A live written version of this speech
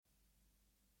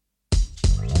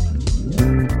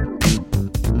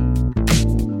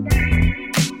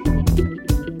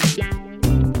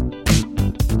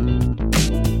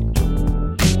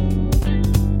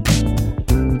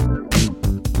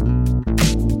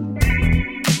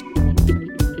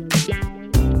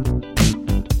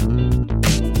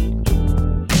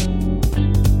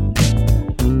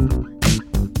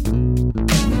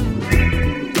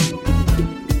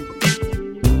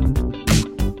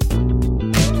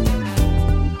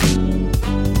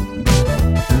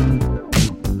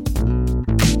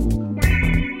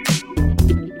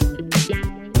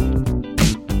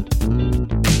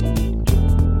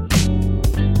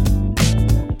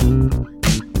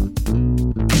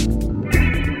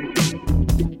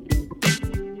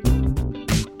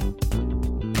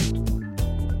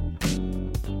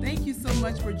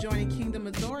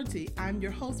I'm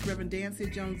your host, Reverend Dancy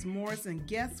Jones Morris, and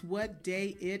guess what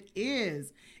day it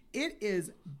is? It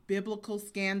is Biblical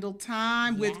Scandal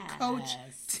time with Coach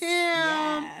Tim.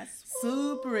 Yes.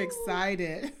 Super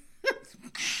excited.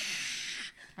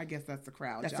 I guess that's the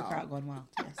crowd, That's y'all. the crowd going wild,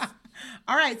 yes.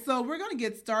 All right, so we're going to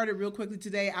get started real quickly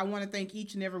today. I want to thank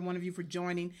each and every one of you for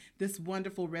joining this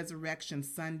wonderful Resurrection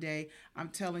Sunday. I'm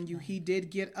telling you, he did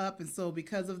get up, and so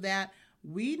because of that,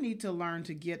 we need to learn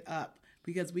to get up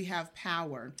because we have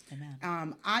power.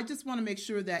 Amen. I just want to make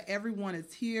sure that everyone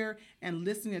is here and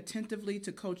listening attentively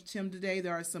to Coach Tim today.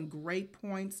 There are some great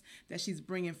points that she's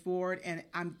bringing forward, and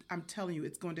I'm telling you,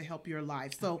 it's going to help your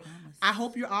life. So I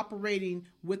hope you're operating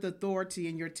with authority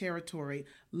in your territory.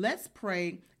 Let's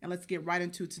pray, and let's get right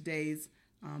into today's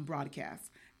broadcast.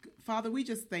 Father, we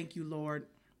just thank you, Lord.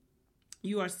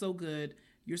 You are so good.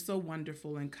 You're so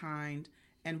wonderful and kind.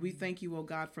 And we thank you, oh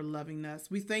God, for loving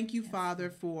us. We thank you, Father,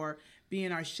 for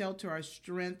being our shelter, our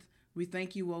strength. We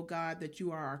thank you, oh God, that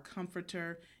you are our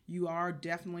comforter. You are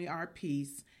definitely our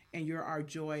peace, and you're our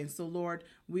joy. And so, Lord,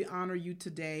 we honor you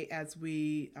today as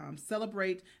we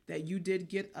celebrate that you did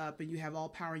get up and you have all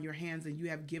power in your hands and you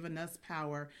have given us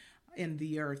power in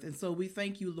the earth. And so we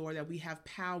thank you, Lord, that we have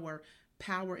power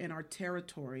in our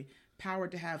territory, power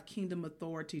to have kingdom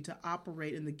authority, to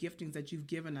operate in the giftings that you've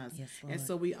given us. Yes, Lord. And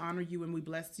so we honor you and we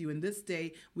bless you. And this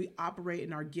day, we operate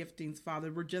in our giftings,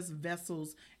 Father. We're just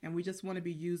vessels, and we just want to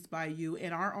be used by you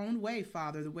in our own way,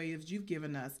 Father, the way that you've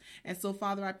given us. And so,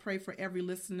 Father, I pray for every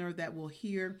listener that will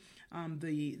hear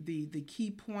the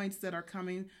key points that are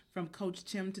coming from Coach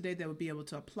Tim today, that will be able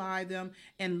to apply them,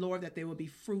 and Lord, that they will be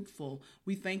fruitful.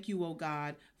 We thank you, oh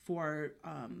God, for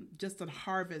just a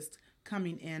harvest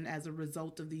coming in as a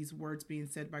result of these words being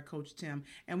said by Coach Tim.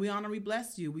 And we honor, we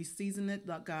bless you. We season it,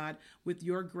 God, with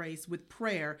your grace, with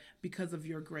prayer because of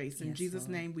your grace. In Yes, Jesus'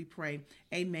 Lord. name we pray.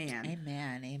 Amen.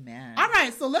 Amen. Amen. All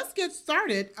right, so let's get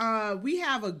started. We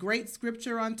have a great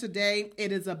scripture on today.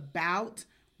 It is about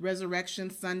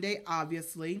Resurrection Sunday,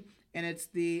 obviously, and it's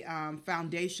the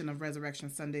foundation of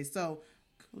Resurrection Sunday. So,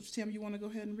 Coach Tim, you want to go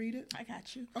ahead and read it? I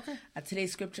got you. Okay.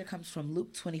 Today's scripture comes from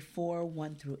Luke 24,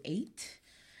 1 through 8,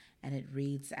 and it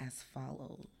reads as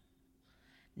follows.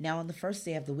 Now on the first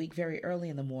day of the week, very early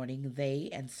in the morning, they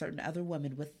and certain other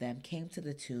women with them came to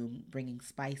the tomb, bringing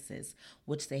spices,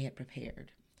 which they had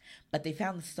prepared. But they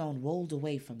found the stone rolled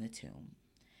away from the tomb.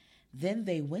 Then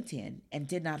they went in and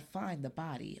did not find the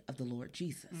body of the Lord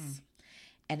Jesus.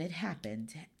 And it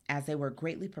happened, as they were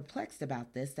greatly perplexed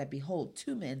about this, that behold,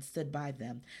 two men stood by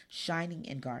them, shining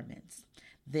in garments.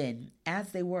 Then,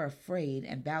 as they were afraid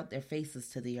and bowed their faces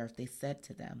to the earth, they said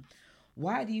to them,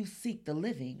 Why do you seek the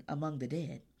living among the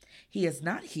dead? He is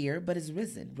not here, but is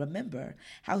risen. Remember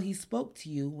how he spoke to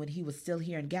you when he was still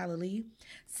here in Galilee,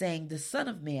 saying, The Son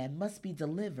of Man must be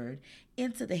delivered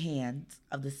into the hands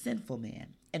of the sinful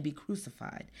man and be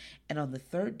crucified, and on the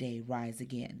third day rise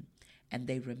again. And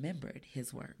they remembered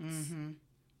his words. Mm-hmm.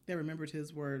 They remembered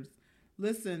his words.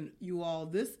 Listen, you all,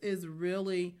 this is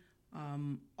really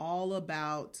all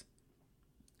about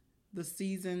the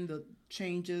season, the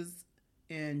changes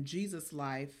in Jesus'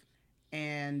 life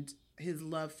and his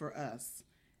love for us.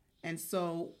 And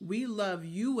so we love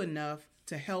you enough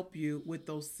to help you with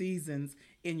those seasons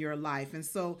in your life. And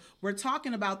so we're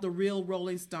talking about the real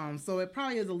Rolling Stones. So it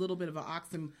probably is a little bit of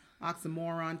an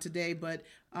oxymoron today, but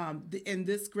in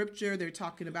this scripture, they're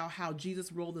talking about how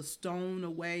Jesus rolled the stone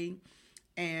away.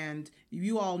 And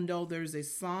you all know there's a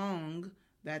song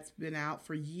that's been out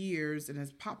for years, and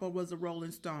as Papa was a Rolling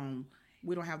Stone,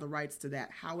 we don't have the rights to that.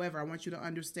 However, I want you to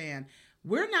understand,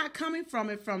 we're not coming from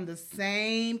it from the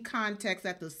same context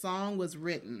that the song was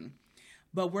written,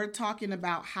 but we're talking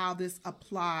about how this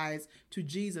applies to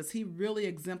Jesus. He really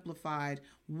exemplified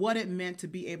what it meant to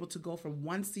be able to go from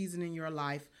one season in your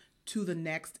life to the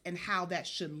next and how that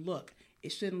should look.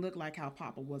 It shouldn't look like how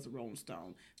Papa was a Rolling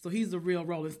Stone. So he's a real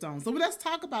Rolling Stone. So let's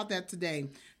talk about that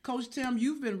today. Coach Tim,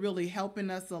 you've been really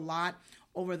helping us a lot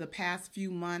over the past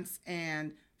few months.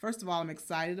 And first of all, I'm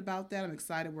excited about that. I'm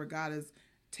excited where God is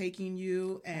taking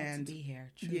you. And Glad to be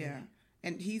here, truly. Yeah.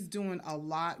 And he's doing a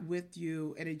lot with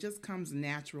you. And it just comes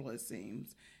natural, it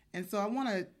seems. And so I want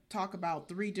to talk about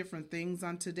 3 different things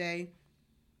on today.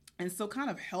 And so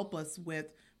kind of help us with,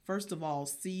 first of all,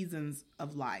 seasons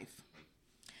of life.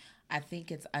 I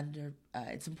think it's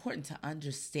important to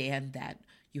understand that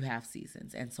you have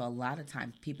seasons. And so a lot of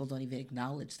times people don't even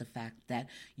acknowledge the fact that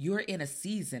you're in a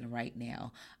season right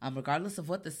now. Regardless of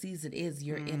what the season is,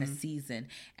 you're in a season.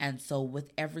 And so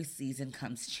with every season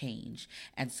comes change.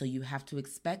 And so you have to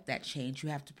expect that change. You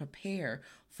have to prepare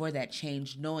for that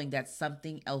change, knowing that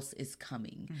something else is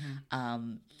coming.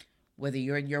 whether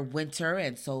you're in your winter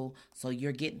and so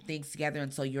you're getting things together,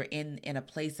 and so you're in a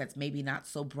place that's maybe not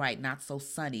so bright, not so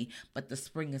sunny, but the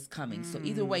spring is coming. So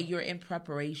either way, you're in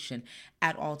preparation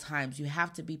at all times. You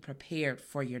have to be prepared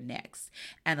for your next.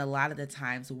 And a lot of the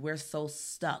times we're so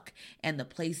stuck in the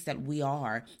place that we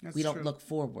are, we don't look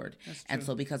forward. And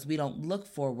so because we don't look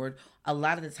forward, a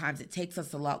lot of the times it takes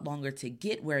us a lot longer to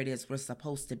get where it is we're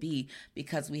supposed to be,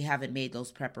 because we haven't made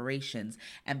those preparations,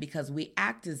 and because we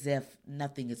act as if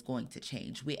nothing is going to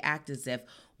change. We act as if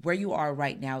where you are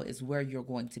right now is where you're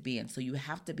going to be. And so you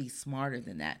have to be smarter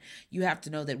than that. You have to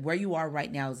know that where you are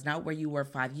right now is not where you were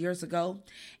 5 years ago,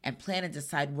 and plan and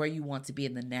decide where you want to be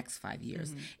in the next 5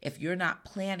 years. If you're not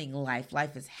planning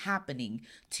life is happening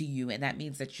to you, and that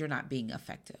means that you're not being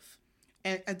effective.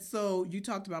 And so you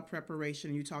talked about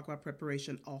preparation. You talk about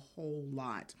preparation a whole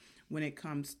lot when it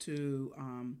comes to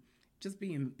just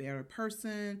being a better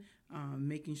person,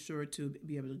 making sure to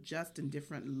be able to adjust in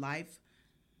different life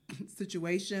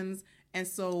situations. And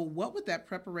so what would that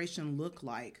preparation look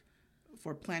like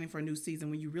for planning for a new season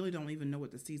when you really don't even know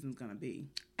what the season's going to be?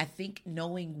 I think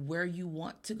knowing where you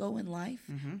want to go in life,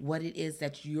 what it is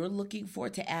that you're looking for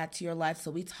to add to your life. So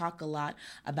we talk a lot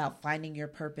about finding your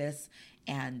purpose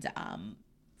and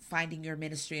finding your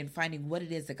ministry and finding what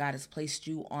it is that God has placed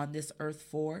you on this earth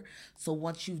for. So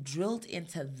once you've drilled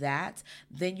into that,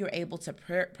 then you're able to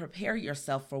prepare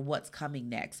yourself for what's coming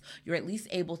next. You're at least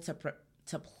able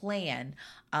to plan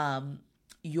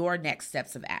your next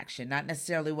steps of action, not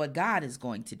necessarily what God is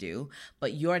going to do,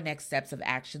 but your next steps of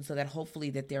action, so that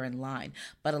hopefully that they're in line.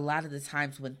 But a lot of the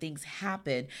times when things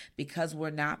happen, because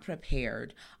we're not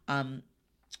prepared,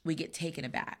 we get taken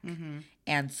aback.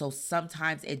 And so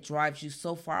sometimes it drives you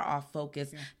so far off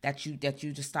focus that you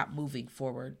just stop moving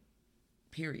forward,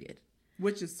 period.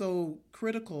 Which is so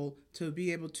critical to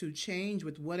be able to change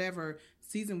with whatever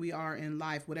season we are in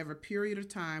life, whatever period of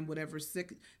time, whatever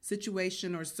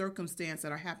situation or circumstance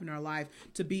that are happening in our life,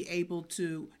 to be able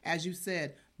to, as you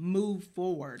said, move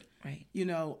forward. Right. You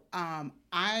know, I'm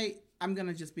going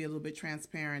to just be a little bit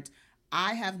transparent.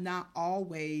 I have not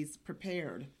always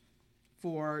prepared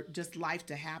for just life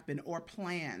to happen or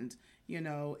planned, you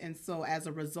know. And so as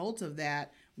a result of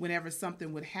that, whenever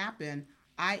something would happen,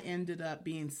 I ended up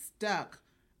being stuck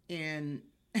in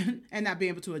and not being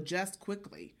able to adjust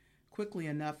quickly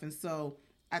enough. And so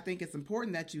I think it's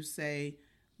important that you say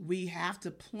we have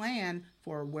to plan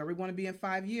for where we want to be in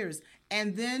 5 years,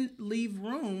 and then leave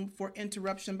room for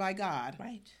interruption by God.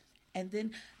 Right. And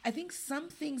then I think some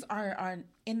things are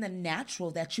in the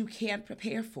natural that you can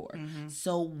prepare for.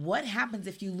 So what happens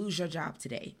if you lose your job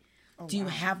today? Do you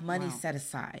have money set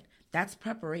aside? That's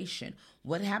preparation.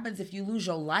 What happens if you lose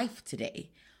your life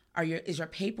today? Is your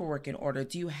paperwork in order?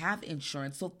 Do you have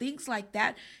insurance? So things like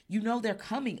that, you know, they're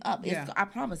coming up. Yeah. I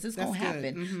promise it's going to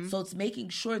happen. So it's making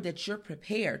sure that you're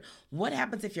prepared. What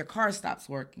happens if your car stops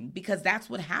working? Because that's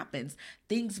what happens.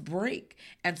 Things break.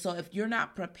 And so if you're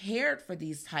not prepared for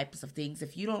these types of things,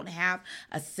 if you don't have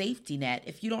a safety net,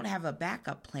 if you don't have a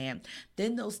backup plan,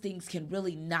 then those things can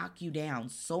really knock you down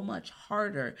so much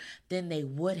harder than they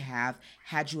would have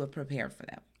had you have prepared for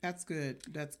them. That's good.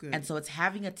 That's good. And so it's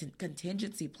having a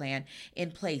contingency plan in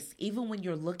place, even when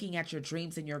you're looking at your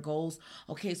dreams and your goals.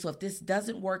 Okay, so if this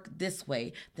doesn't work this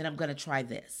way, then I'm going to try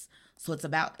this. So it's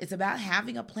about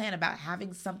having a plan, about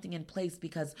having something in place,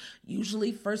 because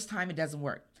usually first time it doesn't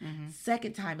work.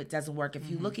 Second time it doesn't work. If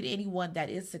you look at anyone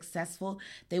that is successful,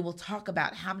 they will talk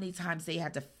about how many times they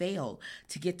had to fail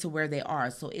to get to where they are.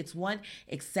 So it's one,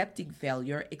 accepting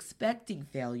failure, expecting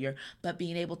failure, but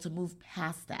being able to move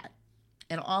past that.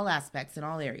 In all aspects, in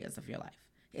all areas of your life.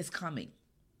 It's coming.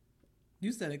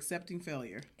 You said accepting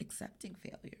failure. Accepting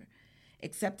failure.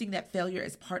 Accepting that failure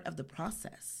is part of the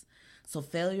process. So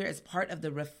failure is part of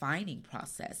the refining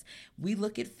process. We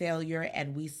look at failure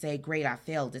and we say, great, I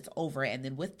failed, it's over. And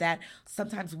then with that,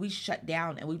 sometimes we shut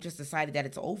down and we've just decided that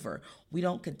it's over. We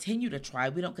don't continue to try.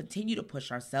 We don't continue to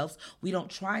push ourselves. We don't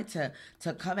try to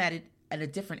come at it at a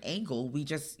different angle. We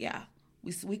just,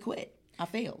 we quit. I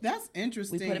failed. That's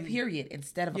interesting. We put a period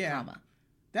instead of a comma.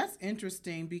 That's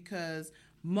interesting, because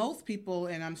most people,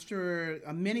 and I'm sure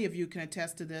many of you can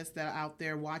attest to this that are out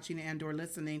there watching and or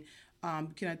listening,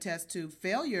 can attest to,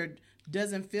 failure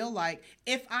doesn't feel like,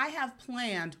 if I have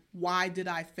planned, why did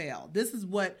I fail? This is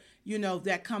what,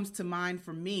 that comes to mind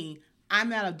for me.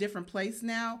 I'm at a different place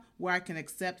now where I can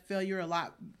accept failure a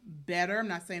lot better. I'm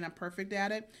not saying I'm perfect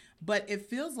at it, but it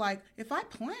feels like, if I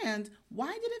planned,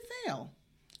 why did it fail?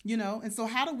 And so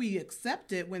how do we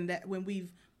accept it when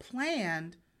we've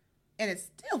planned and it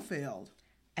still failed?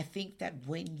 I I think that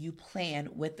when you plan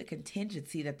with the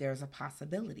contingency that there's a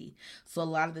possibility. So a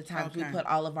lot of the times we put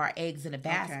all of our eggs in a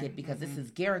basket because this is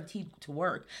guaranteed to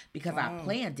work because I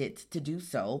planned it to do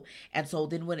so. And so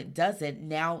then when it doesn't,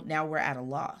 now we're at a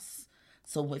loss.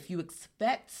 So if you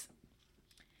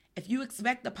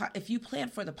plan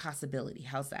for the possibility,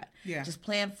 how's that? Yeah. Just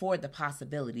plan for the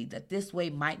possibility that this way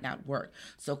might not work.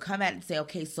 So come at it and say,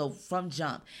 okay, so from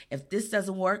jump, if this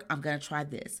doesn't work, I'm going to try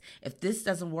this. If this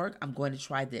doesn't work, I'm going to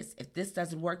try this. If this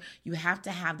doesn't work, you have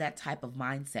to have that type of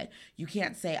mindset. You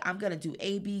can't say, I'm going to do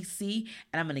A, B, C,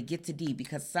 and I'm going to get to D,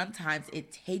 because sometimes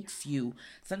it takes you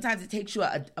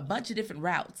a bunch of different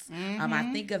routes.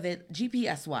 I think of it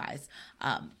GPS wise.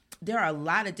 There are a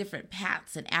lot of different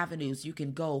paths and avenues you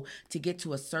can go to get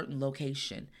to a certain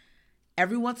location.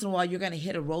 Every once in a while, you're going to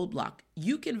hit a roadblock.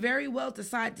 You can very well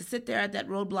decide to sit there at that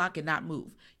roadblock and not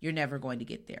move. You're never going to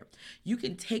get there. You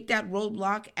can take that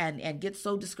roadblock and get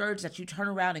so discouraged that you turn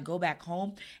around and go back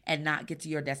home and not get to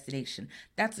your destination.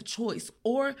 That's a choice.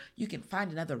 Or you can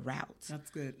find another route.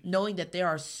 That's good. Knowing that there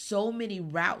are so many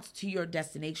routes to your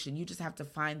destination, you just have to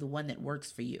find the one that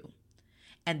works for you.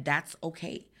 And that's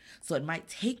okay. So it might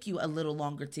take you a little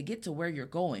longer to get to where you're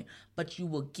going, but you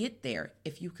will get there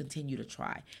if you continue to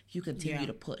try, if you continue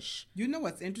to push. You know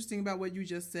what's interesting about what you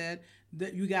just said?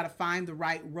 That you got to find the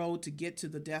right road to get to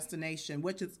the destination.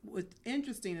 What's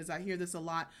interesting is I hear this a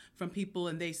lot from people,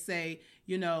 and they say,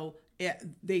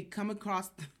 they come across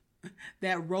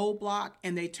that roadblock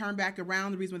and they turn back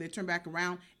around. The reason why they turn back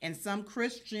around, and some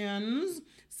Christians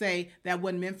say that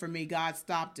wasn't meant for me. God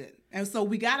stopped it. And so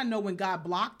we got to know when God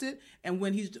blocked it and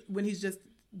when he's just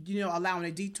allowing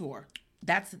a detour.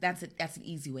 That's an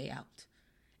easy way out.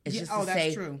 It's just to that's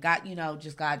say, true. God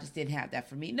just didn't have that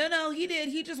for me. No, he did.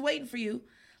 He just waiting for you.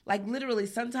 Like literally,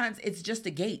 sometimes it's just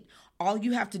a gate. All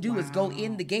you have to do is go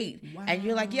in the gate, and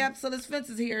you're like, yep. So this fence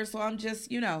is here. So I'm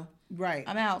just, right.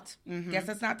 I'm out. Guess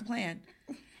that's not the plan.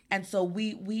 And so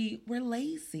we're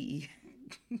lazy.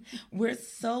 We're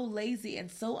so lazy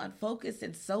and so unfocused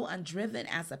and so undriven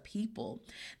as a people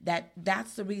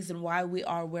that's the reason why we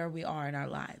are where we are in our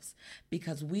lives,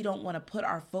 because we don't want to put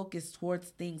our focus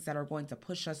towards things that are going to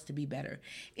push us to be better.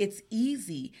 It's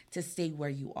easy to stay where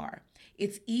you are.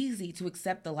 It's easy to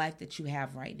accept the life that you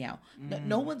have right now.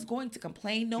 No one's going to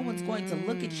complain. No one's going to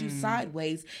look at you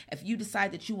sideways if you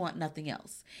decide that you want nothing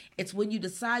else. It's when you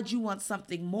decide you want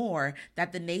something more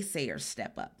that the naysayers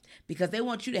step up, because they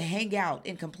want you to hang out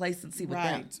in complacency with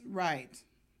them. Right.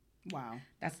 Wow.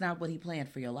 That's not what he planned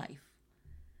for your life.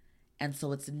 And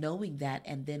so it's knowing that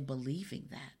and then believing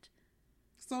that.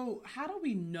 So how do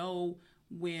we know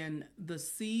when the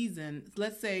season,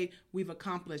 let's say we've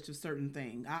accomplished a certain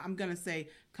thing? I'm going to say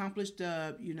accomplished,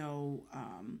 getting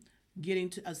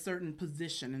to a certain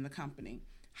position in the company.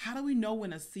 How do we know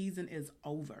when a season is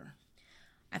over?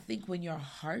 I think when your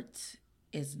heart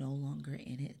is no longer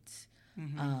in it.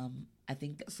 I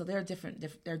think so. There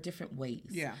are different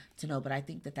ways to know, but I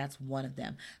think that's one of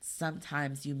them.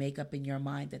 Sometimes you make up in your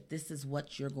mind that this is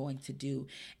what you're going to do,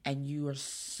 and you are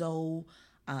so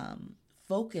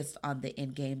focused on the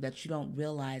end game that you don't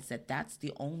realize that that's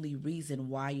the only reason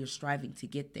why you're striving to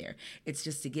get there. It's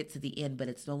just to get to the end, but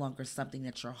it's no longer something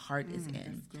that your heart is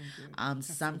in.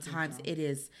 Sometimes it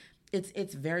is.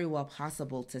 It's very well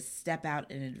possible to step out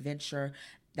in an adventure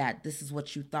that this is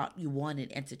what you thought you wanted,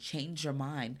 and to change your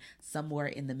mind somewhere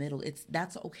in the middle.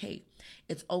 That's okay.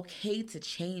 It's okay to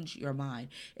change your mind.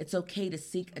 It's okay to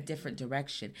seek a different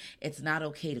direction. It's not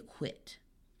okay to quit.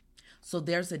 So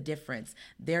there's a difference.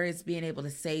 There is being able to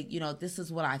say, this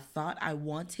is what I thought I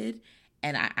wanted,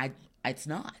 and it's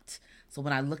not. So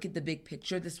when I look at the big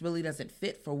picture, this really doesn't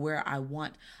fit for where I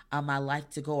want my life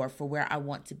to go, or for where I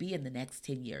want to be in the next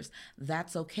 10 years.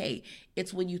 That's okay.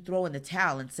 It's when you throw in the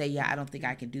towel and say, I don't think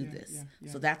I can do this.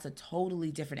 So that's a totally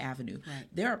different avenue. Right.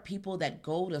 There are people that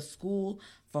go to school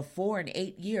for 4 and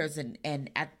 8 years, and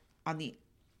on the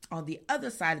other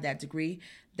side of that degree,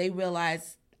 they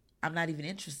realize, I'm not even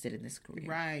interested in this career.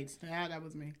 Right. Yeah, that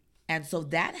was me. And so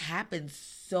that happens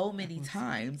so many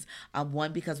times.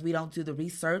 One, because we don't do the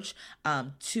research.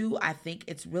 Two, I think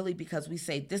it's really because we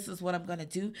say, this is what I'm going to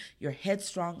do. You're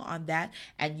headstrong on that.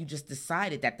 And you just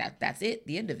decided that's it,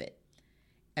 the end of it.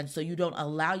 And so you don't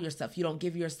you don't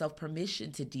give yourself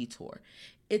permission to detour.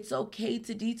 It's okay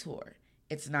to detour.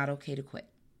 It's not okay to quit.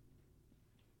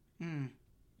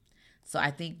 So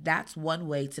I think that's one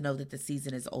way to know that the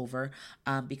season is over,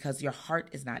 because your heart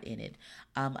is not in it.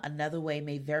 Another way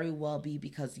may very well be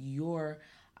because you're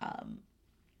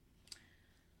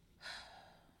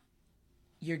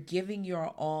giving your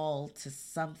all to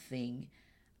something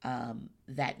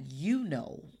that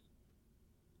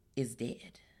is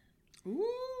dead.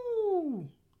 Ooh.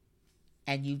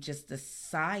 and you've just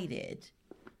decided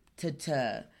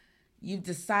to you've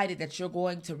decided that you're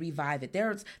going to revive it.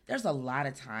 There's a lot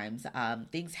of times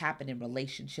things happen in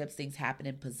relationships, things happen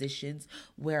in positions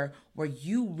where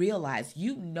you realize,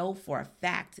 you know for a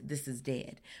fact this is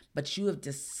dead, but you have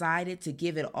decided to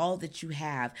give it all that you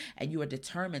have, and you are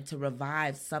determined to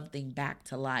revive something back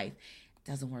to life.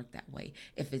 Doesn't work that way.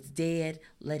 If it's dead,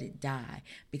 let it die.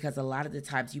 Because a lot of the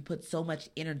times you put so much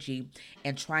energy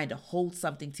in trying to hold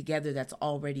something together that's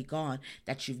already gone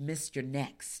that you've missed your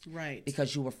next. Right.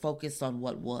 Because you were focused on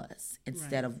what was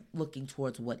instead of looking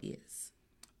towards what is.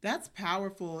 That's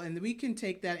powerful. And we can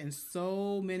take that in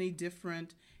so many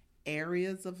different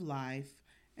areas of life.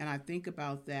 And I think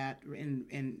about that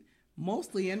in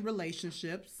mostly in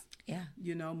relationships. Yeah.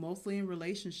 You know, mostly in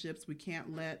relationships, we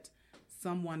can't let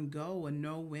someone go and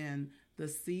know when the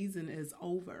season is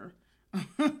over.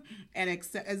 And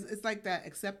it's like that,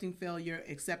 accepting failure,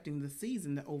 accepting the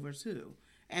season over too.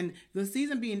 And the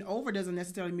season being over doesn't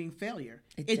necessarily mean failure.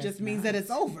 It just means that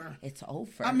it's over. It's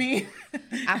over. I mean,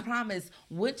 I promise,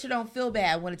 winter don't feel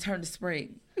bad when it turns to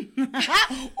spring. Ooh,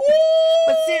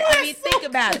 But I mean, think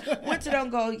about it. Winter don't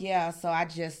go, yeah, so I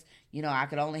just, I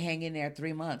could only hang in there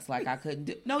 3 months. Like, I couldn't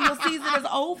do. No, your season is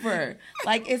over.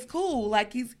 Like, it's cool.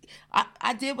 Like,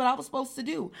 I did what I was supposed to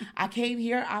do. I came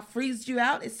here. I freezed you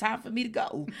out. It's time for me to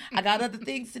go. I got other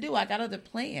things to do. I got other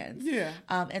plans. Yeah.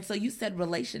 And so you said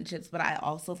relationships, but I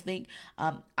also think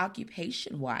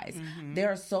occupation-wise,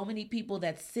 there are so many people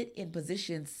that sit in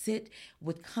positions, sit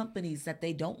with companies that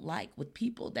they don't like, with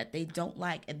people that they don't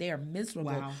like, and they are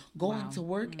miserable going to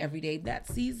work every day. That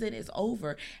season is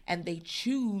over, and they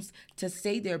choose to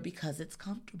stay there because it's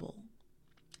comfortable.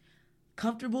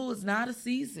 Comfortable is not a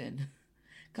season.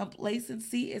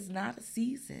 Complacency is not a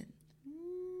season.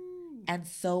 And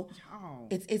so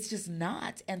it's just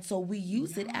not. And so we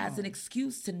use it as an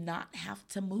excuse to not have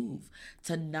to move,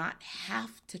 to not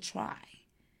have to try.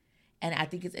 And I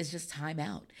think it's just time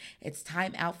out. It's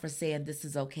time out for saying this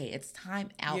is okay. It's time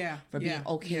out for being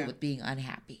okay with being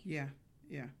unhappy. Yeah.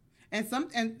 And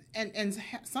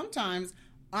sometimes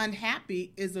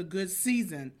unhappy is a good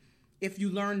season if you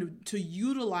learn to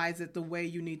utilize it the way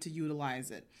you need to utilize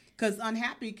it. Because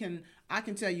unhappy I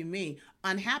can tell you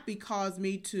unhappy caused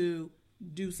me to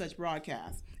do such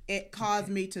broadcasts. It caused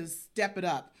me to step it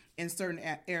up in certain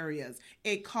areas.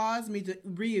 It caused me to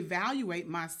reevaluate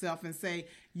myself and say,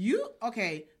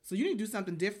 so you need to do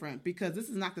something different, because this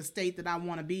is not the state that I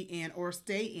want to be in or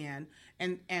stay in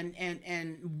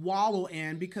and wallow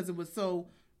in, because it was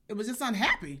just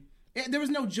unhappy. There was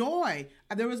no joy.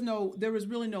 There was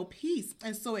really no peace.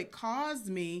 And so it caused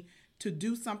me to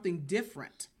do something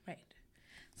different. Right.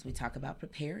 So we talk about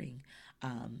preparing,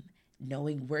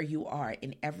 knowing where you are.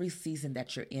 In every season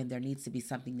that you're in, there needs to be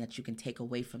something that you can take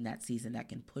away from that season that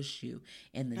can push you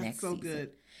in the next season.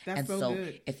 That's so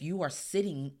good. If you are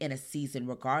sitting in a season,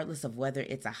 regardless of whether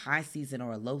it's a high season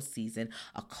or a low season,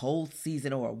 a cold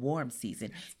season or a warm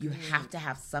season, you have to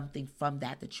have something from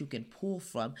that you can pull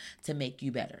from to make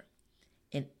you better.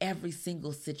 In every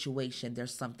single situation,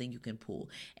 there's something you can pull.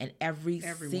 And every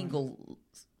single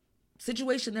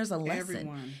situation, there's a lesson.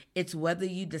 Everyone. It's whether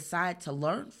you decide to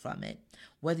learn from it,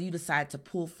 whether you decide to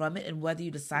pull from it, and whether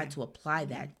you decide to apply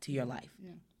that to your life.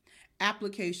 Yeah.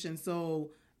 Application. So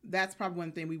that's probably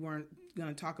one thing we weren't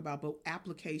going to talk about, but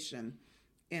application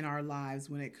in our lives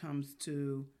when it comes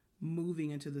to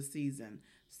moving into the season.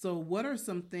 So what are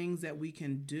some things that we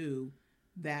can do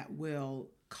that will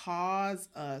cause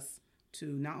us to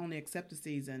not only accept the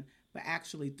season, but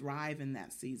actually thrive in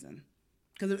that season?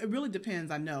 Because it really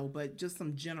depends, I know, but just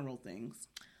some general things.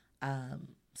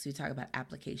 So you talk about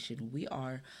application. We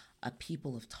are a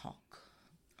people of talk.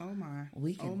 Oh my.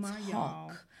 We can talk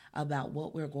y'all. about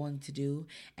what we're going to do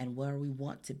and where we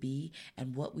want to be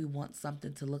and what we want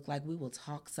something to look like. We will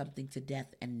talk something to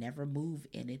death and never move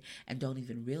in it, and don't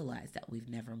even realize that we've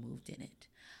never moved in it.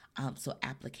 So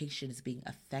application is being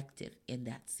effective in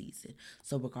that season.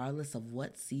 So regardless of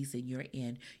what season you're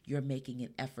in, you're making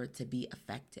an effort to be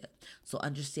effective. So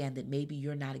understand that maybe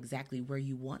you're not exactly where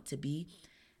you want to be,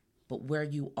 but where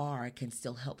you are can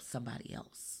still help somebody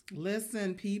else.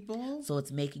 Listen, people. So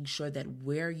it's making sure that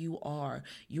where you are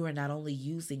not only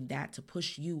using that to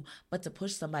push you, but to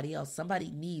push somebody else. Somebody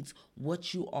needs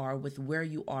what you are with where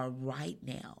you are right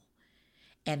now.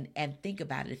 And think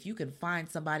about it. If you can find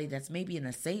somebody that's maybe in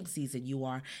the same season you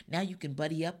are, now you can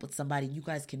buddy up with somebody. You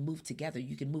guys can move together.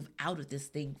 You can move out of this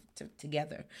thing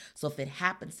together. So if it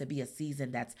happens to be a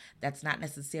season that's not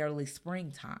necessarily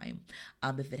springtime,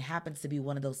 if it happens to be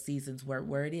one of those seasons where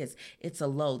it's a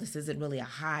low. This isn't really a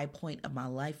high point of my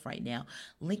life right now.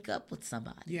 Link up with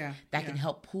somebody that can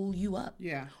help pull you up.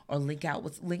 Yeah. Or link up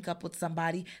with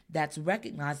somebody that's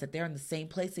recognized that they're in the same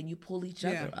place and you pull each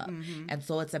other up. Mm-hmm. And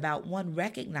so it's about one,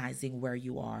 recognizing where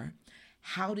you are.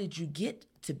 How did you get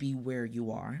to be where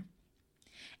you are?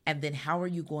 And then how are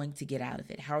you going to get out of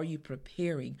it? How are you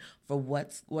preparing for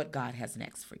what God has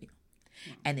next for you?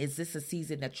 Yeah. And is this a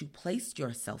season that you placed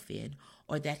yourself in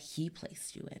or that he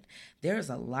placed you in? There's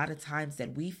a lot of times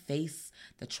that we face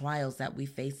the trials that we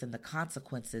face and the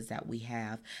consequences that we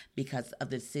have because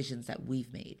of the decisions that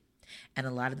we've made. And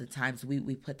a lot of the times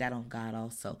we put that on God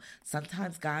also.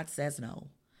 Sometimes God says no.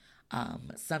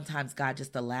 Sometimes God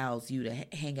just allows you to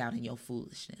hang out in your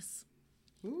foolishness.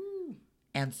 Ooh.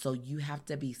 And so you have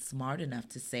to be smart enough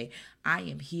to say, I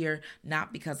am here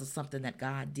not because of something that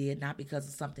God did, not because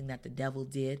of something that the devil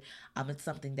did. It's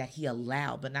something that he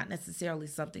allowed, but not necessarily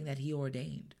something that he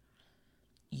ordained.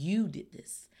 You did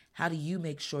this. How do you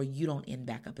make sure you don't end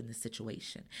back up in the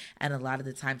situation? And a lot of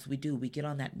the times we do. We get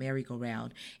on that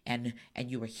merry-go-round and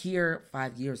you were here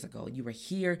 5 years ago, and you were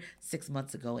here 6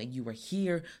 months ago, and you were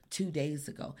here 2 days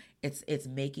ago. It's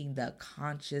making the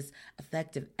conscious,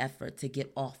 effective effort to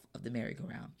get off of the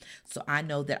merry-go-round. So I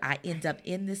know that I end up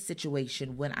in this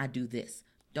situation when I do this.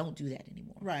 Don't do that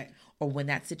anymore. Right. Or when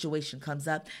that situation comes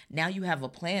up, now you have a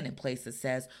plan in place that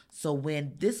says, so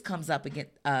when this comes up again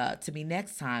to me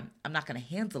next time, I'm not going to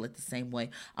handle it the same way.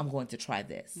 I'm going to try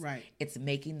this. Right. It's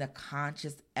making the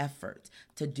conscious effort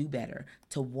to do better,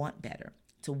 to want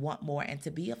more, and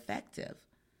to be effective.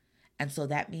 And so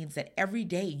that means that every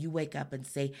day you wake up and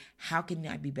say, how can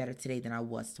I be better today than I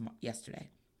was yesterday?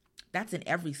 That's in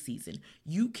every season.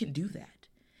 You can do that.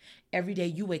 Every day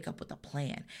you wake up with a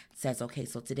plan. It says, okay,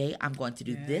 so today I'm going to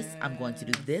do this, I'm going to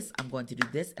do this, I'm going to do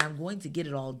this, and I'm going to get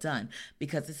it all done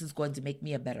because this is going to make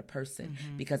me a better person,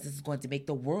 because this is going to make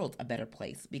the world a better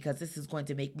place, because this is going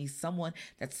to make me someone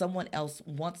that someone else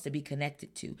wants to be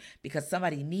connected to, because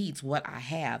somebody needs what I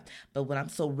have. But when I'm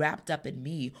so wrapped up in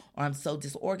me, or I'm so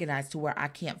disorganized to where I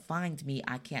can't find me,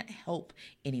 I can't help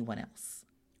anyone else.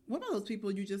 What about those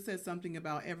people you just said something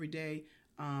about every day?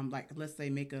 Like, let's say,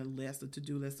 make a list, a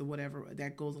to-do list or whatever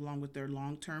that goes along with their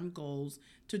long-term goals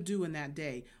to do in that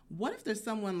day. What if there's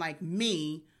someone like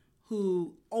me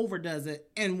who overdoes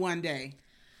it in one day?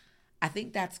 I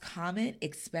think that's common,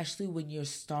 especially when you're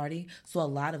starting. So a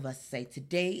lot of us say,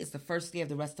 today is the first day of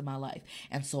the rest of my life.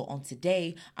 And so on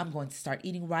today, I'm going to start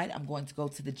eating right. I'm going to go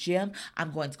to the gym.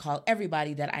 I'm going to call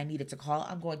everybody that I needed to call.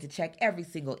 I'm going to check every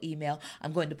single email.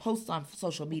 I'm going to post on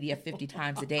social media 50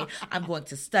 times a day. I'm going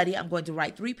to study. I'm going to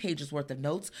write 3 pages worth of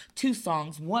notes, 2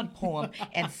 songs, 1 poem,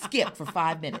 and skip for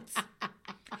 5 minutes.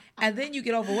 And then you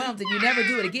get overwhelmed and you never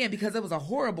do it again because it was a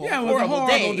horrible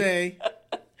day.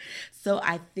 So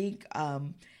I think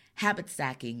habit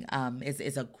stacking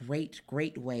is a great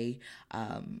way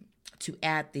to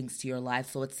add things to your life.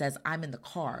 So it says, I'm in the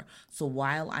car. So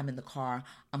while I'm in the car,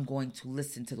 I'm going to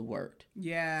listen to the word.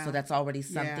 Yeah. So that's already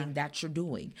something that you're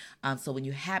doing. So when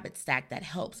you habit stack, that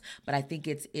helps. But I think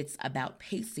it's about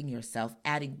pacing yourself,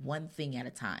 adding one thing at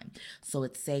a time. So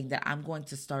it's saying that I'm going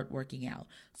to start working out.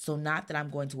 So not that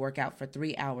I'm going to work out for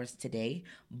 3 hours today,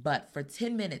 but for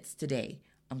 10 minutes today,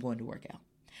 I'm going to work out.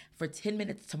 For 10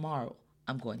 minutes tomorrow,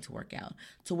 I'm going to work out.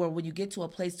 To where when you get to a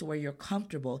place to where you're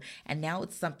comfortable and now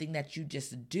it's something that you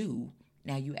just do,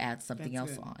 now you add something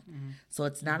else on. Mm-hmm. So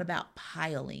it's not about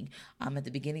piling. At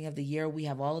the beginning of the year, we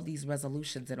have all of these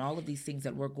resolutions and all of these things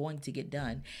that we're going to get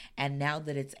done. And now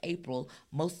that it's April,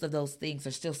 most of those things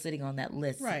are still sitting on that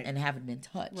list and haven't been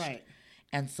touched. Right.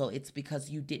 And so it's because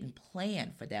you didn't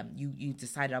plan for them. You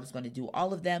decided I was going to do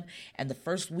all of them. And the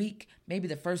first week, maybe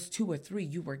the first 2 or 3,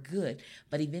 you were good.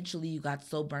 But eventually you got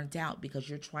so burnt out because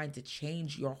you're trying to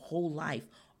change your whole life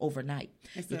overnight.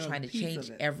 You're trying to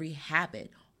change every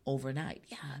habit overnight.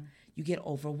 Yeah. Mm-hmm. You get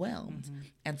overwhelmed. Mm-hmm.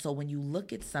 And so when you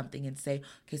look at something and say,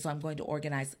 okay, so I'm going to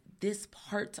organize this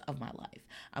part of my life.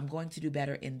 I'm going to do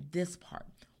better in this part.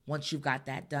 Once you've got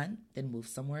that done, then move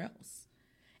somewhere else.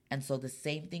 And so the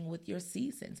same thing with your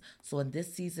seasons. So in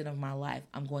this season of my life,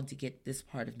 I'm going to get this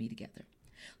part of me together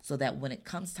so that when it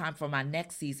comes time for my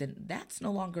next season, that's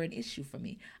no longer an issue for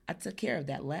me. I took care of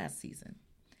that last season.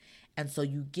 And so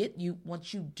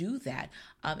once you do that,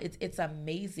 it's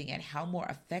amazing at how more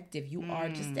effective you are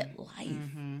just at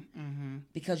life,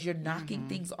 because you're knocking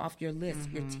things off your list.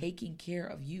 You're taking care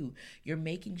of you. You're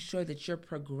making sure that you're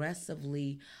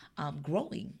progressively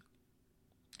growing.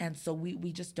 And so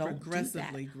we just don't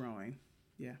progressively do that. Growing.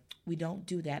 Yeah. We don't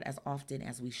do that as often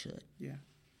as we should. Yeah.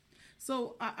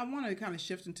 So I want to kind of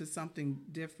shift into something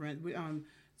different.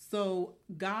 So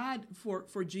God,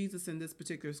 for Jesus in this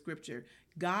particular scripture,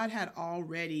 God had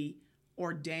already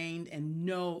ordained and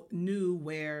knew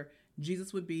where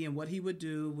Jesus would be and what he would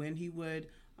do, when he would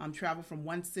travel from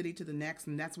one city to the next.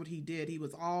 And that's what he did. He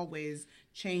was always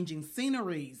changing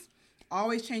sceneries,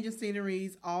 always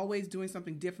doing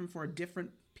something different for different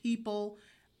people.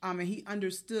 And he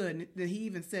understood that. He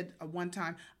even said one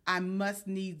time, I must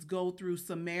needs go through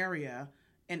Samaria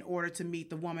in order to meet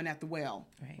the woman at the well.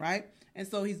 Right? And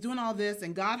so he's doing all this,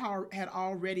 and God had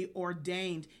already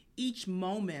ordained each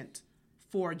moment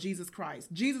for Jesus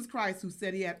Christ. Jesus Christ, who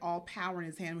said he had all power in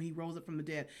his hand when he rose up from the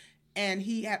dead. And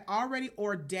he had already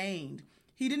ordained.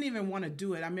 He didn't even want to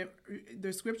do it. I mean,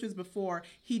 there's scriptures before.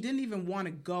 He didn't even want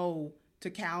to go to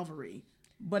Calvary,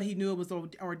 but he knew it was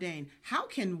ordained. How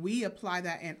can we apply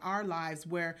that in our lives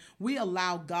where we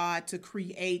allow God to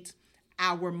create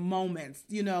our moments?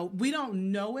 You know, we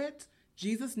don't know it.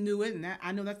 Jesus knew it, and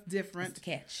I know that's different. That's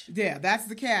the catch. Yeah, that's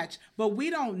the catch. But we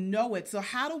don't know it. So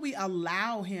how do we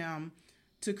allow him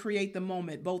to create the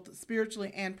moment, both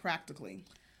spiritually and practically?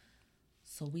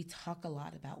 So we talk a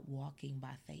lot about walking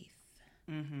by faith.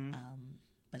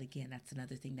 But again, that's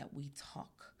another thing that we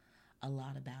talk a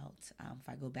lot about. If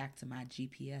I go back to my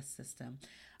GPS system,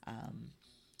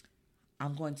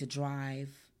 I'm going to drive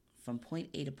from point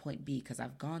A to point B because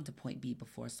I've gone to point B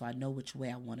before, so I know which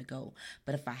way I want to go.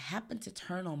 But if I happen to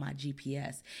turn on my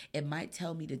GPS, it might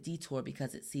tell me to detour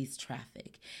because it sees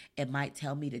traffic. It might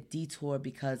tell me to detour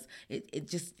because it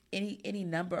just any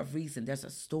number of reasons. There's a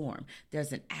storm,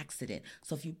 there's an accident.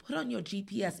 So if you put on your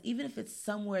GPS, even if it's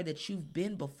somewhere that you've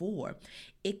been before,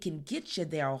 it can get you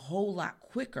there a whole lot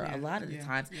quicker a lot of the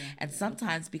times. And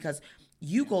sometimes because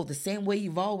you go the same way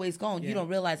you've always gone. You don't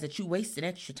realize that you wasted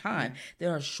extra time. There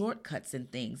are shortcuts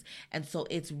and things. And so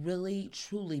it's really,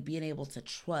 truly being able to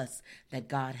trust that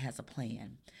God has a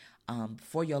plan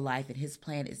for your life, and his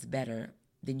plan is better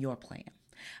than your plan.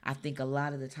 I think a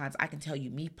lot of the times, I can tell you,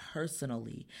 me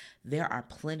personally, there are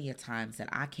plenty of times that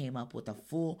I came up with a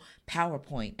full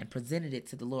PowerPoint and presented it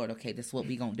to the Lord. Okay, this is what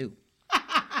we're going to do.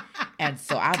 And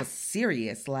so I was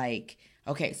serious, like,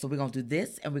 okay, so we're going to do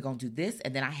this and we're going to do this.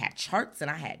 And then I had charts and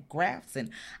I had graphs,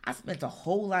 and I spent a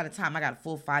whole lot of time. I got a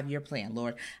full 5-year plan,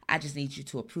 Lord. I just need you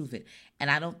to approve it. And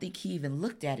I don't think he even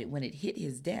looked at it when it hit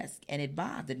his desk, and it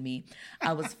bothered me.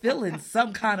 I was feeling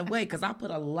some kind of way because I put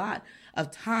a lot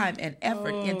of time and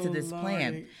effort into this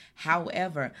plan.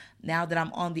 However, now that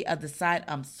I'm on the other side,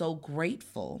 I'm so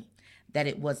grateful that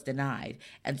it was denied.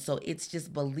 And so it's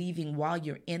just believing while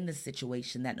you're in the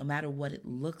situation that no matter what it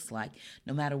looks like,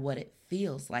 no matter what it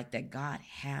feels like, that God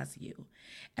has you.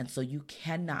 And so you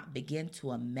cannot begin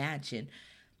to imagine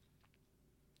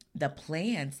the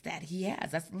plans that he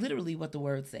has. That's literally what the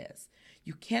word says.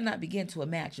 You cannot begin to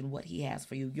imagine what he has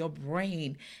for you. Your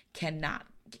brain cannot.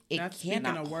 It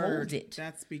cannot hold it.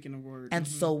 That's speaking a word. And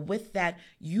so with that,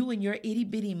 you and your itty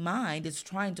bitty mind is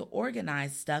trying to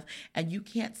organize stuff, and you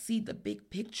can't see the big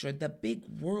picture, the big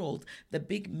world, the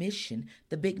big mission,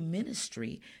 the big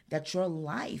ministry that your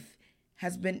life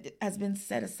has been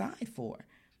set aside for,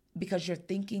 because you're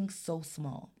thinking so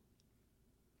small.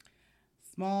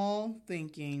 Small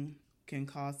thinking can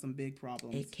cause some big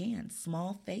problems. It can.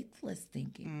 Small, faithless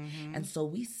thinking. And so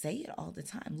we say it all the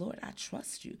time, Lord, I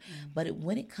trust you. But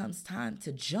when it comes time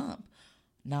to jump,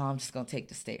 no, I'm just going to take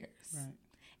the stairs. Right.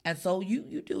 And so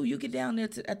you get down there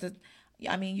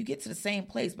you get to the same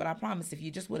place, but I promise if you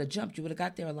just would have jumped, you would have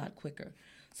got there a lot quicker.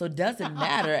 So it doesn't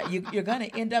matter. You're going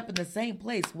to end up in the same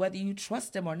place, whether you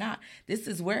trust him or not. This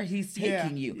is where he's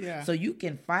taking you. Yeah. So you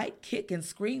can fight, kick, and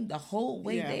scream the whole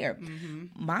way there.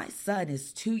 My son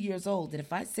is 2 years old, and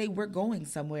if I say we're going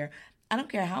somewhere, I don't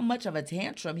care how much of a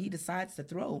tantrum he decides to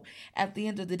throw. At the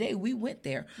end of the day, we went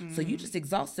there. So you just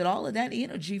exhausted all of that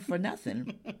energy for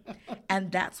nothing. And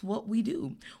that's what we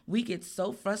do. We get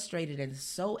so frustrated and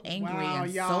so angry and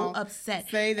so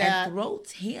upset and throw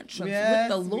tantrums with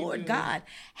the Lord God.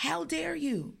 How dare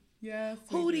you? Yes.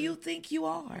 Who do you think you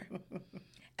are?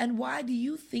 And why do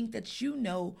you think that you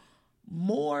know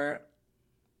more?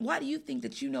 Why do you think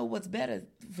that you know what's better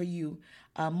for you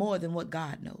more than what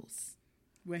God knows?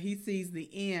 When he sees the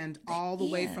end all the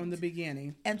way from the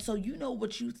beginning. And so you know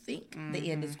what you think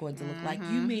the end is going to look like.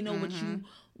 You may know what you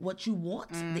what you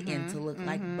want the end to look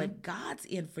like, but God's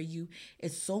end for you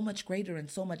is so much greater and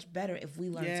so much better if we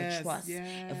learn to trust,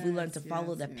 if we learn to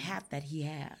follow the path that he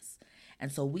has.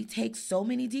 And so we take so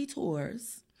many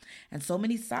detours and so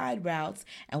many side routes,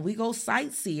 and we go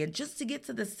sightseeing just to get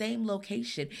to the same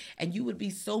location, and you would be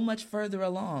so much further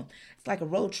along. It's like a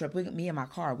road trip. Me and my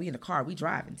car, we in the car, we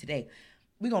driving today.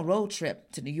 We gonna road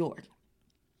trip to New York.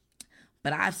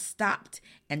 But I've stopped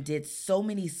and did so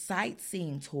many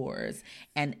sightseeing tours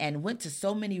and went to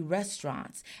so many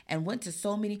restaurants and went to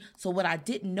so many. So what I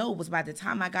didn't know was by the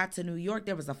time I got to New York,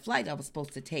 there was a flight I was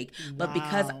supposed to take. But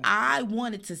because I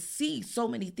wanted to see so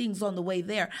many things on the way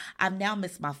there, I've now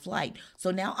missed my flight.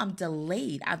 So now I'm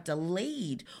delayed. I've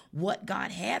delayed what God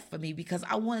had for me because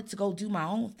I wanted to go do my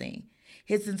own thing.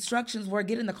 His instructions were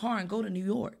get in the car and go to New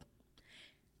York.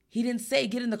 He didn't say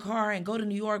get in the car and go to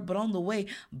New York, but on the way,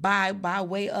 by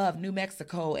way of New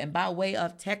Mexico and by way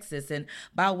of Texas and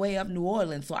by way of New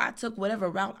Orleans. So I took whatever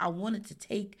route I wanted to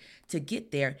take to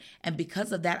get there. And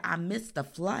because of that, I missed the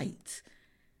flight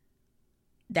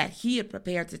that he had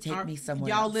prepared to take me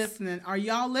somewhere else. Listening? Are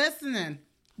y'all listening?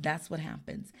 That's what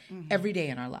happens every day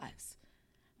in our lives.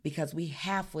 Because we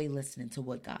halfway listening to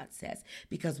what God says.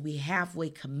 Because we halfway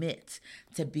commit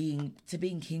to being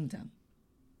kingdom.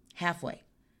 Halfway.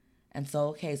 And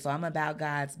so I'm about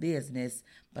God's business,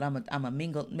 but I'm a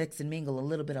mix and mingle a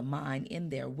little bit of mine in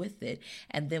there with it.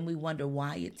 And then we wonder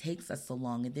why it takes us so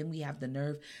long. And then we have the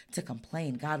nerve to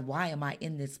complain. God, why am I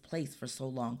in this place for so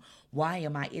long? Why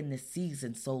am I in this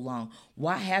season so long?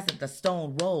 Why hasn't the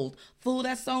stone rolled? Fool,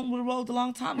 that stone would have rolled a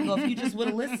long time ago if you just would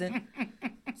have listened.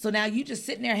 So now you just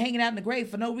sitting there hanging out in the grave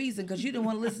for no reason because you didn't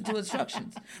want to listen to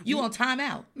instructions. You on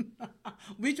timeout.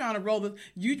 We trying to roll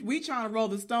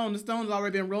the stone. The stone's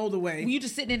already been rolled away. You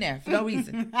just sitting in there for no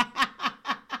reason.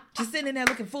 Just sitting in there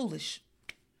looking foolish.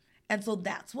 And so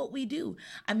that's what we do.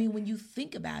 I mean, when you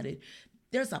think about it,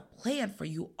 there's a plan for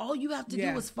you. All you have to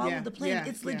do is follow the plan.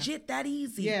 It's legit that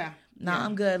easy.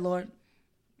 I'm good, Lord.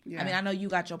 I mean, I know you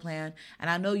got your plan, and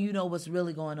I know you know what's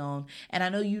really going on, and I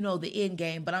know you know the end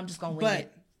game, but I'm just going to wing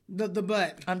it.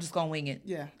 I'm just going to wing it.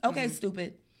 Yeah. Okay,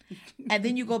 stupid. And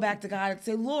then you go back to God and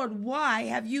say, Lord, why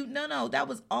have you? No, that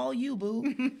was all you,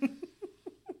 boo.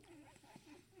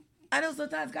 I know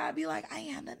sometimes God be like, I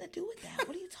ain't had nothing to do with that.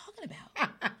 What are you talking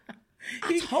about?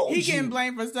 I told you. He getting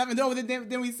blamed for stuff, and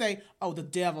then we say, oh, the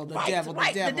devil. The devil.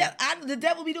 The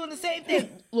devil be doing the same thing.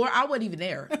 Lord, I wasn't even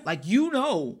there. Like, you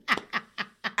know.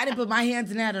 I didn't put my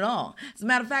hands in that at all. As a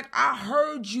matter of fact, I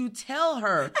heard you tell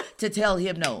her to tell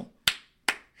him no.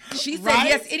 She said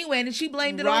yes anyway, and then she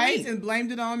blamed it on me. And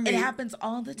blamed it on me. It happens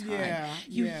all the time.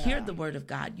 You hear the word of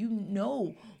God. You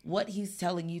know what he's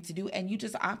telling you to do, and you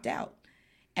just opt out.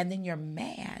 And then you're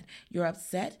mad. You're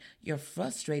upset. You're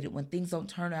frustrated when things don't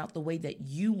turn out the way that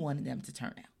you wanted them to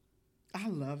turn out. I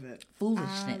love it.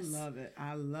 Foolishness.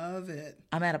 I love it.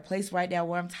 I'm at a place right now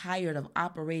where I'm tired of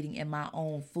operating in my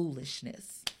own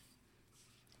foolishness.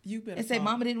 You better and say,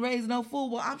 Mama didn't raise no fool.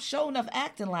 Well, I'm sure enough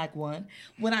acting like one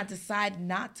when I decide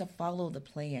not to follow the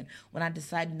plan, when I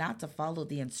decide not to follow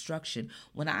the instruction,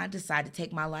 when I decide to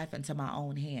take my life into my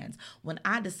own hands, when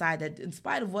I decide that in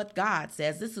spite of what God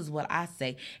says, this is what I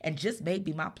say, and just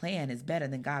maybe my plan is better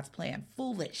than God's plan.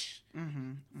 Foolish.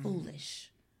 Foolish.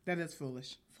 That is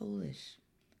foolish. Foolish.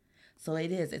 So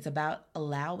it is. It's about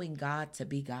allowing God to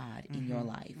be God in your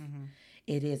life.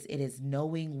 It is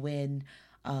knowing when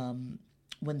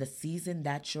the season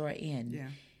that you're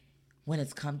in, when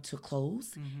it's come to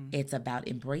close, it's about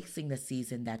embracing the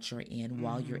season that you're in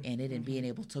while you're in it and being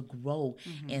able to grow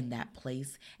in that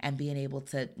place and being able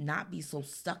to not be so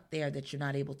stuck there that you're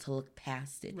not able to look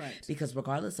past it. Right. Because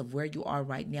regardless of where you are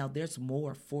right now, there's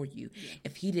more for you. Yeah.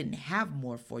 If he didn't have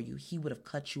more for you, he would have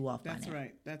cut you off by now.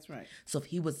 That's right. So if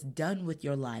he was done with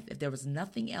your life, if there was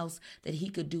nothing else that he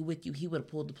could do with you, he would have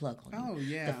pulled the plug on you. Oh,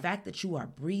 yeah. The fact that you are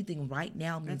breathing right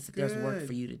now means that there's work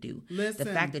for you to do. Listen.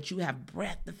 The fact that you have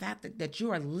breath, the fact that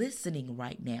you are listening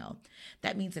right now,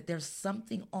 that means that there's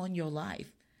something on your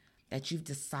life that you've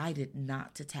decided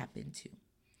not to tap into.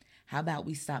 How about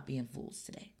we stop being fools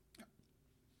today?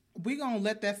 We're going to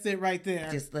let that sit right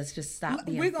there. Let's just stop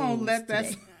being We're fools going to let that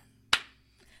today.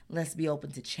 Let's be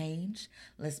open to change.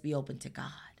 Let's be open to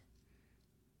God.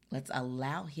 Let's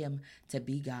allow him to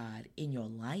be God in your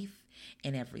life,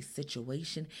 in every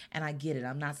situation. And I get it.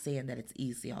 I'm not saying that it's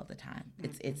easy all the time.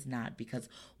 It's not, because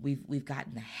we've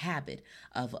gotten the habit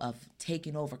of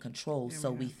taking over control,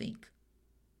 so we think.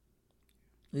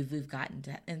 We've gotten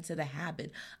into the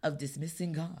habit of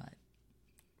dismissing God.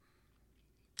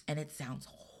 And it sounds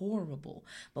horrible,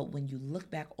 but when you look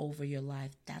back over your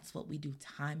life, that's what we do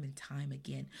time and time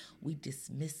again. We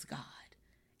dismiss God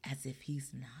as if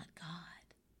he's not God.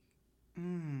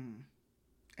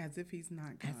 As if he's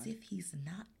not God. As if he's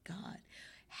not God.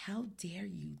 How dare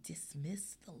you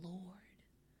dismiss the Lord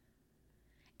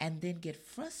and then get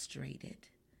frustrated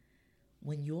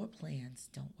when your plans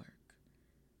don't work?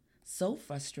 So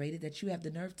frustrated that you have the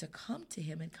nerve to come to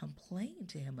him and complain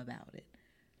to him about it.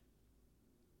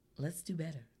 Let's do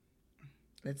better.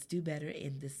 Let's do better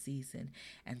in this season.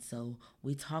 And so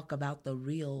we talk about the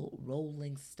real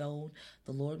rolling stone.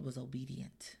 The Lord was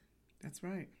obedient. That's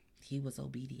right. He was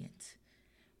obedient.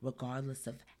 Regardless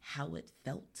of how it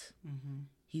felt,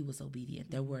 he was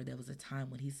obedient. There was a time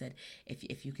when he said,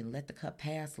 if you can let the cup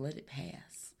pass, let it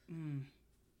pass.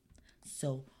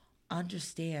 So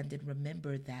understand and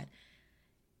remember that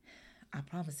I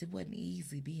promise it wasn't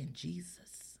easy being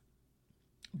Jesus,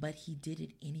 but he did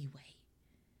it anyway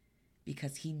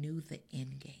because he knew the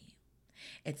end game.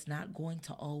 It's not going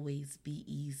to always be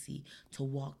easy to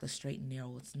walk the straight and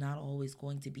narrow. It's not always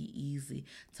going to be easy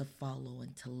to follow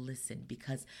and to listen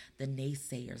because the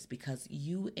naysayers, because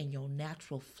you and your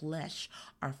natural flesh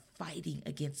are fighting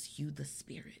against you, the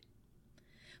spirit.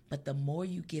 But the more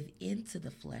you give into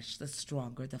the flesh, the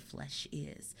stronger the flesh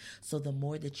is. So the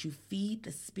more that you feed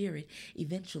the spirit,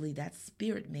 eventually that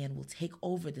spirit man will take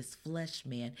over this flesh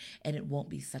man, and it won't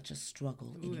be such a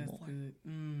struggle anymore. That's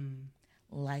good.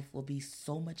 Life will be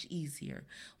so much easier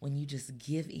when you just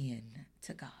give in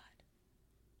to God.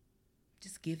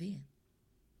 Just give in.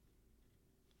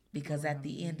 Because at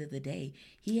the end of the day,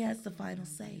 he has the final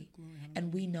say.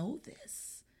 And we know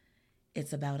this.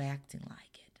 It's about acting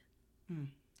like it.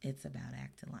 It's about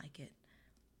acting like it.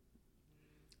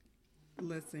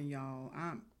 Listen, y'all,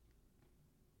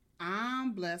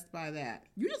 I'm blessed by that.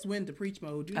 You just went into preach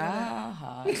mode. You know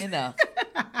that? Enough.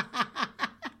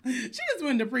 She just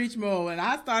went into preach mode, and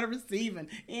I started receiving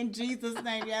in Jesus'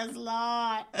 name. Yes,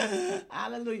 Lord.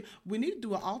 Hallelujah. We need to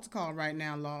do an altar call right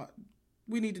now, Lord.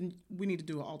 We need to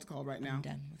do an altar call right now. I'm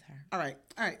done with her. All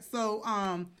right.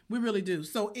 So we really do.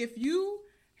 So if you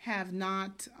have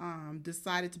not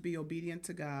decided to be obedient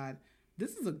to God,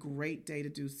 this is a great day to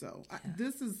do so. Yeah.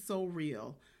 This is so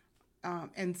real.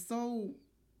 And so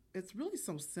it's really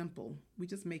so simple. We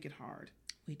just make it hard.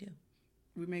 We do.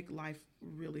 We make life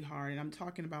really hard. And I'm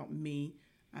talking about me.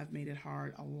 I've made it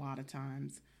hard a lot of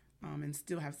times and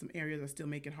still have some areas that still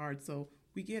make it hard. So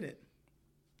we get it.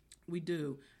 We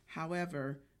do.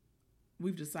 However,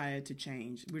 we've decided to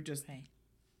change. We're just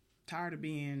tired of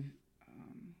being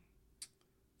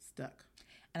stuck.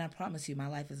 And I promise you, my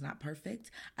life is not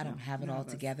perfect. I don't have it all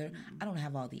together. I don't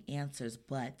have all the answers,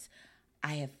 but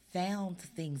I have found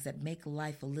things that make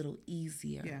life a little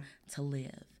easier to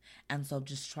live. And so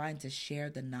just trying to share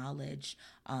the knowledge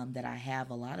that I have,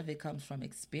 a lot of it comes from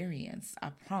experience,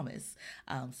 I promise.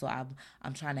 So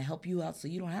I'm trying to help you out so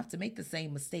you don't have to make the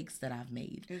same mistakes that I've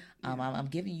made. I'm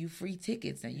giving you free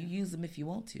tickets and you use them if you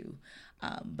want to.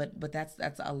 But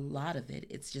that's a lot of it.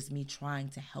 It's just me trying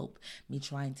to help, me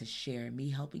trying to share, me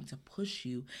helping to push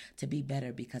you to be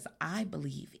better because I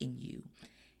believe in you.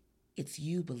 It's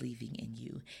you believing in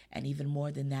you. And even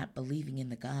more than that, believing in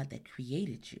the God that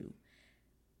created you,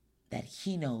 that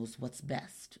he knows what's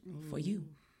best for you.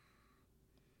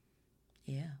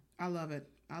 Yeah. I love it.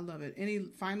 Any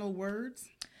final words?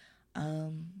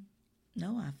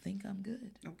 No, I think I'm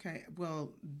good. Okay.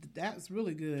 Well, that's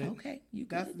really good. Okay. You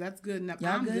good? That's good enough.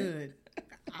 Y'all I'm good.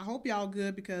 I hope y'all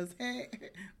good because, hey,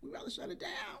 we rather shut it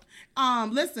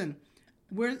down. Listen,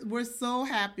 we're so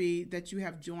happy that you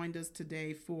have joined us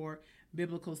today for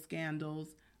Biblical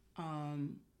Scandals.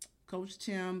 Coach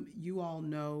Tim, you all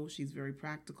know she's very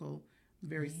practical,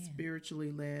 very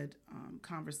spiritually led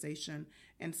conversation,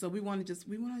 and so we want to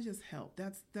just help.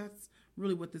 That's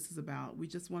really what this is about. We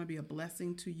just want to be a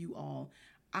blessing to you all.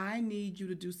 I need you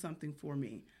to do something for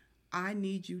me. I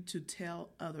need you to tell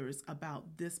others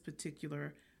about this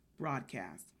particular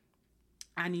broadcast.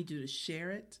 I need you to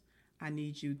share it. I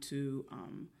need you to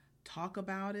talk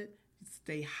about it,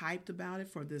 stay hyped about it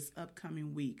for this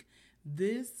upcoming week.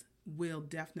 This will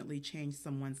definitely change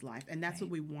someone's life, and that's what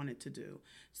we wanted to do.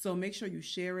 So make sure you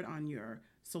share it on your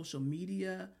social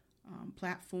media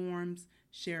platforms.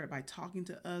 Share it by talking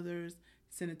to others.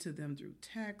 Send it to them through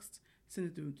text. Send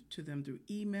it to them through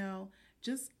email.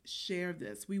 Just share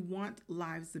this. We want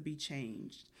lives to be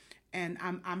changed, and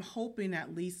I'm hoping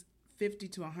at least 50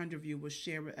 to 100 of you will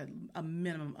share it at a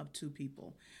minimum of 2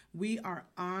 people. We are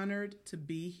honored to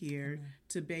be here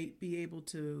to be able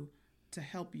to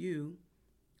help you.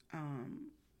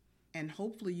 And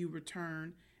hopefully you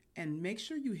return, and make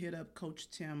sure you hit up Coach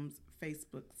Tim's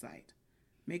Facebook site.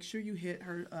 Make sure you hit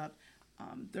her up.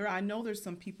 I know there's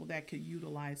some people that could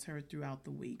utilize her throughout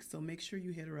the week. So make sure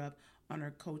you hit her up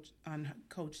on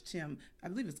Coach Tim. I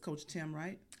believe it's Coach Tim,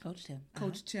 right? Coach Tim.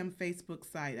 Coach Tim Facebook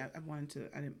site.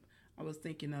 I was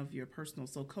thinking of your personal.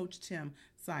 So Coach Tim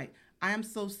site. I am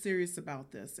so serious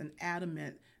about this and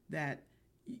adamant that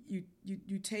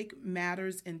you take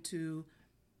matters into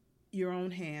your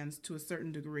own hands to a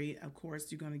certain degree. Of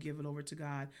course, you're going to give it over to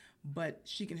God, but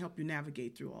she can help you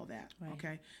navigate through all that. Right.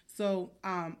 Okay. So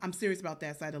I'm serious about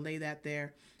that. So I had to lay that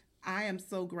there. I am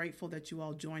so grateful that you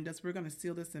all joined us. We're going to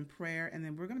seal this in prayer, and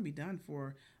then we're going to be done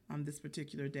for this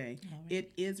particular day. Right.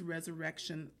 It is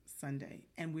Resurrection Sunday,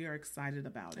 and we are excited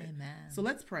about it. Amen. So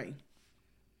let's pray.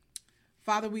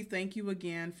 Father, we thank you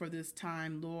again for this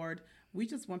time, Lord. We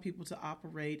just want people to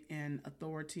operate in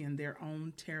authority in their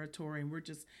own territory, and we're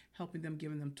just helping them,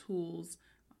 giving them tools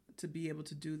to be able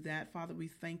to do that. Father, we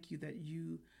thank you that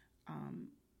you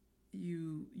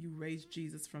raised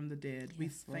Jesus from the dead. Yes, we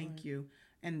thank Lord. You.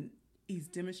 And he's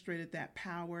demonstrated that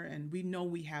power, and we know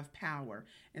we have power.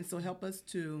 And so help us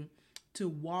to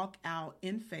walk out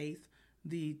in faith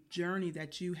the journey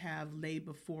that you have laid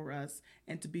before us,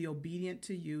 and to be obedient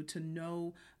to you, to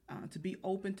know, to be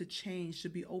open to change, to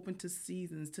be open to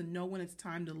seasons, to know when it's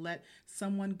time to let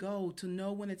someone go, to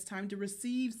know when it's time to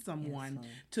receive someone,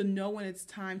 yes, to know when it's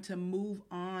time to move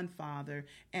on, Father.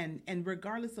 And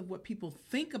regardless of what people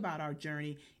think about our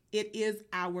journey, it is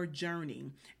our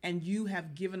journey, and you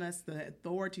have given us the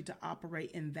authority to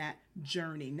operate in that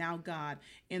journey. Now, God,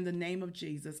 in the name of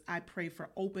Jesus, I pray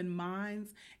for open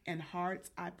minds and hearts.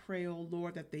 I pray, oh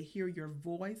Lord, that they hear your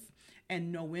voice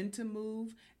and know when to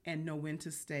move and know when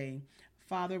to stay.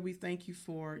 Father, we thank you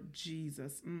for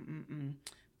Jesus.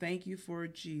 Thank you for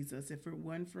Jesus. If it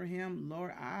wasn't for him,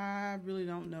 Lord, I really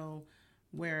don't know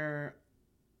where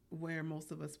most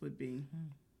of us would be.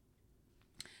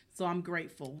 So I'm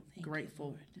grateful.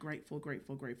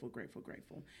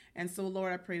 And so,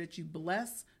 Lord, I pray that you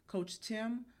bless Coach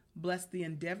Tim, bless the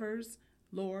endeavors,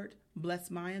 Lord,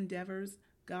 bless my endeavors.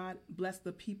 God, bless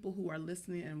the people who are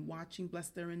listening and watching, bless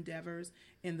their endeavors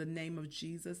in the name of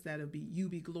Jesus, that you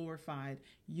be glorified.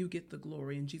 You get the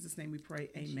glory. In Jesus' name we pray.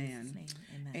 Amen.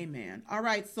 Amen. All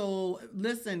right. So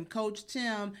listen, Coach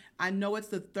Tim, I know it's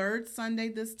the third Sunday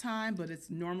this time, but it's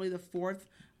normally the fourth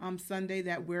Sunday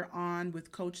that we're on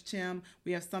with Coach Tim.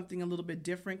 We have something a little bit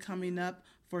different coming up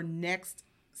for next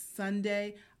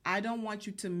Sunday. I don't want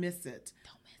you to miss it.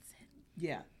 Don't miss it.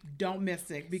 Yeah, don't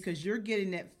miss it, because you're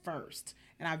getting it first.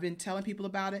 And I've been telling people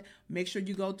about it. Make sure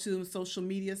you go to social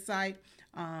media site,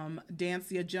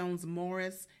 Dancia Jones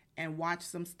Morris, and watch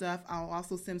some stuff. I'll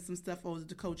also send some stuff over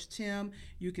to Coach Tim.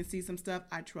 You can see some stuff.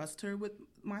 I trust her with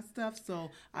my stuff, so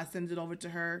I send it over to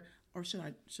her. Or should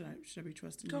I be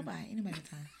trusting you? Go by any time.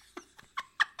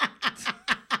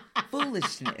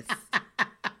 Foolishness.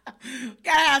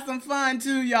 Gotta have some fun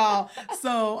too, y'all.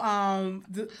 So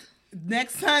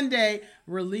next Sunday,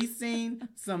 releasing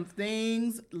some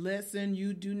things. Listen,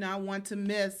 you do not want to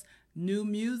miss new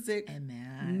music.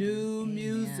 Amen. New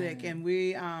music. And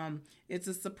we it's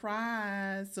a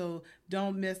surprise, so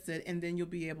don't miss it. And then you'll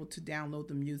be able to download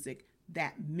the music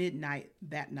that midnight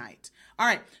that night. All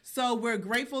right, so we're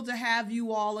grateful to have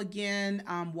you all again.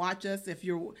 Watch us if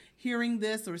you're hearing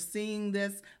this or seeing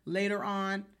this later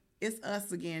on. It's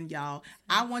us again, y'all.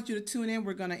 I want you to tune in.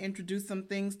 We're going to introduce some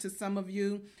things to some of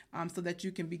you so that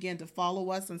you can begin to follow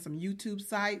us on some YouTube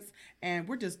sites. And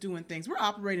we're just doing things. We're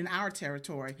operating our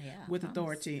territory with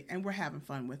authority, and we're having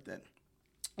fun with it.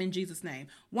 In Jesus' name.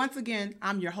 Once again,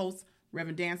 I'm your host,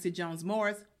 Reverend Dancia Jones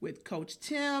Morris, with Coach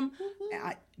Tim,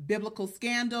 Biblical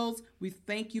Scandals. We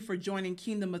thank you for joining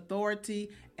Kingdom Authority,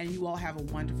 and you all have a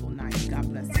wonderful night. God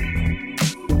bless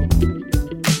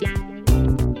you.